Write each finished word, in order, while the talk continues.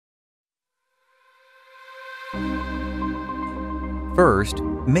First,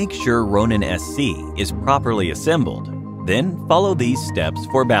 make sure Ronin SC is properly assembled. Then follow these steps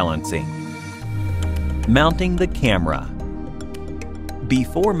for balancing. Mounting the camera.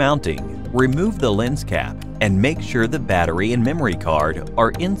 Before mounting, remove the lens cap and make sure the battery and memory card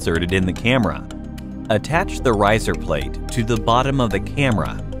are inserted in the camera. Attach the riser plate to the bottom of the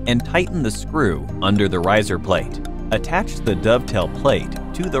camera and tighten the screw under the riser plate. Attach the dovetail plate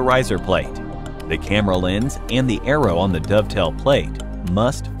to the riser plate. The camera lens and the arrow on the dovetail plate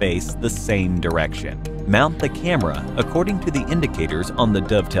must face the same direction. Mount the camera according to the indicators on the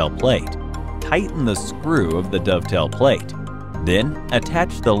dovetail plate. Tighten the screw of the dovetail plate. Then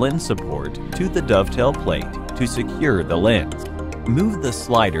attach the lens support to the dovetail plate to secure the lens. Move the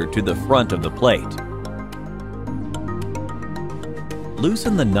slider to the front of the plate.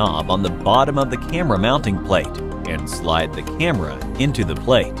 Loosen the knob on the bottom of the camera mounting plate and slide the camera into the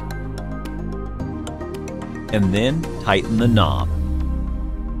plate. And then tighten the knob.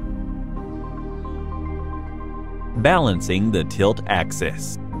 Balancing the tilt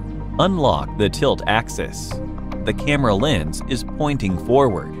axis. Unlock the tilt axis. The camera lens is pointing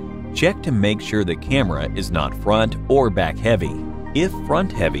forward. Check to make sure the camera is not front or back heavy. If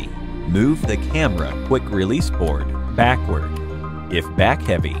front heavy, move the camera quick release board backward. If back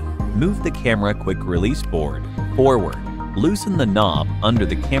heavy, move the camera quick release board forward. Loosen the knob under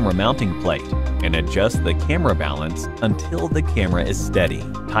the camera mounting plate and adjust the camera balance until the camera is steady.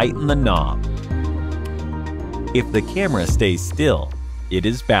 Tighten the knob. If the camera stays still, it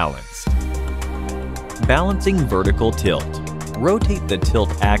is balanced. Balancing vertical tilt. Rotate the tilt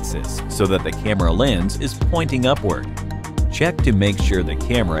axis so that the camera lens is pointing upward. Check to make sure the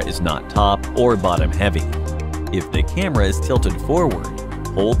camera is not top or bottom heavy. If the camera is tilted forward,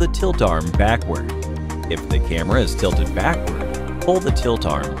 pull the tilt arm backward. If the camera is tilted backward, pull the tilt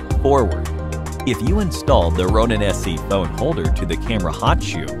arm forward. If you installed the Ronin SC phone holder to the camera hot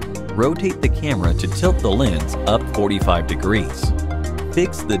shoe, rotate the camera to tilt the lens up 45 degrees.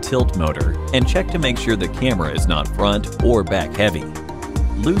 Fix the tilt motor and check to make sure the camera is not front or back heavy.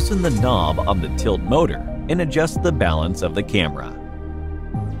 Loosen the knob on the tilt motor and adjust the balance of the camera.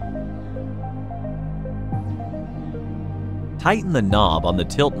 Tighten the knob on the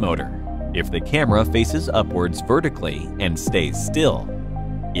tilt motor. If the camera faces upwards vertically and stays still,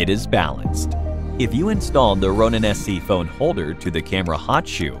 it is balanced. If you installed the Ronin SC phone holder to the camera hot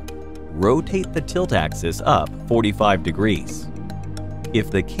shoe, rotate the tilt axis up 45 degrees. If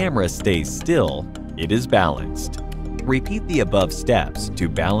the camera stays still, it is balanced. Repeat the above steps to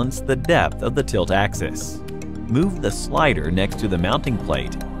balance the depth of the tilt axis. Move the slider next to the mounting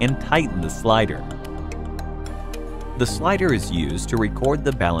plate and tighten the slider. The slider is used to record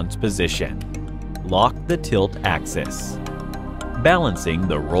the balance position. Lock the tilt axis. Balancing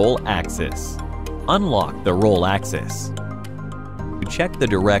the roll axis. Unlock the roll axis. To check the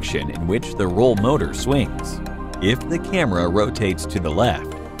direction in which the roll motor swings. If the camera rotates to the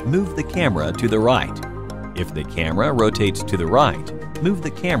left, move the camera to the right. If the camera rotates to the right, move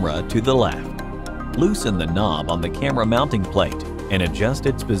the camera to the left. Loosen the knob on the camera mounting plate and adjust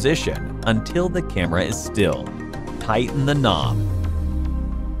its position until the camera is still. Tighten the knob.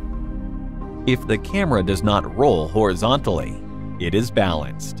 If the camera does not roll horizontally, it is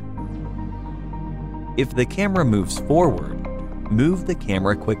balanced. If the camera moves forward, move the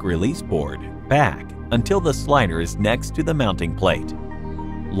camera quick release board back until the slider is next to the mounting plate.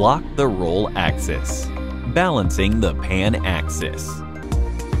 Lock the roll axis. Balancing the pan axis.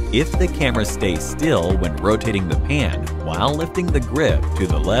 If the camera stays still when rotating the pan while lifting the grip to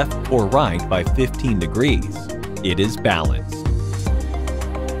the left or right by 15 degrees, it is balanced.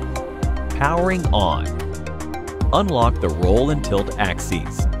 Powering on. Unlock the roll and tilt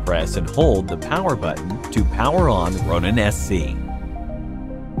axes. Press and hold the power button to power on Ronin SC.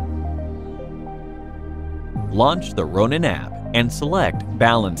 Launch the Ronin app and select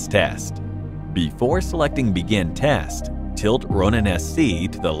Balance Test. Before selecting Begin Test, tilt Ronin SC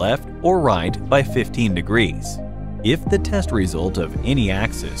to the left or right by 15 degrees. If the test result of any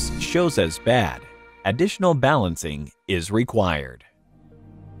axis shows as bad, additional balancing is required.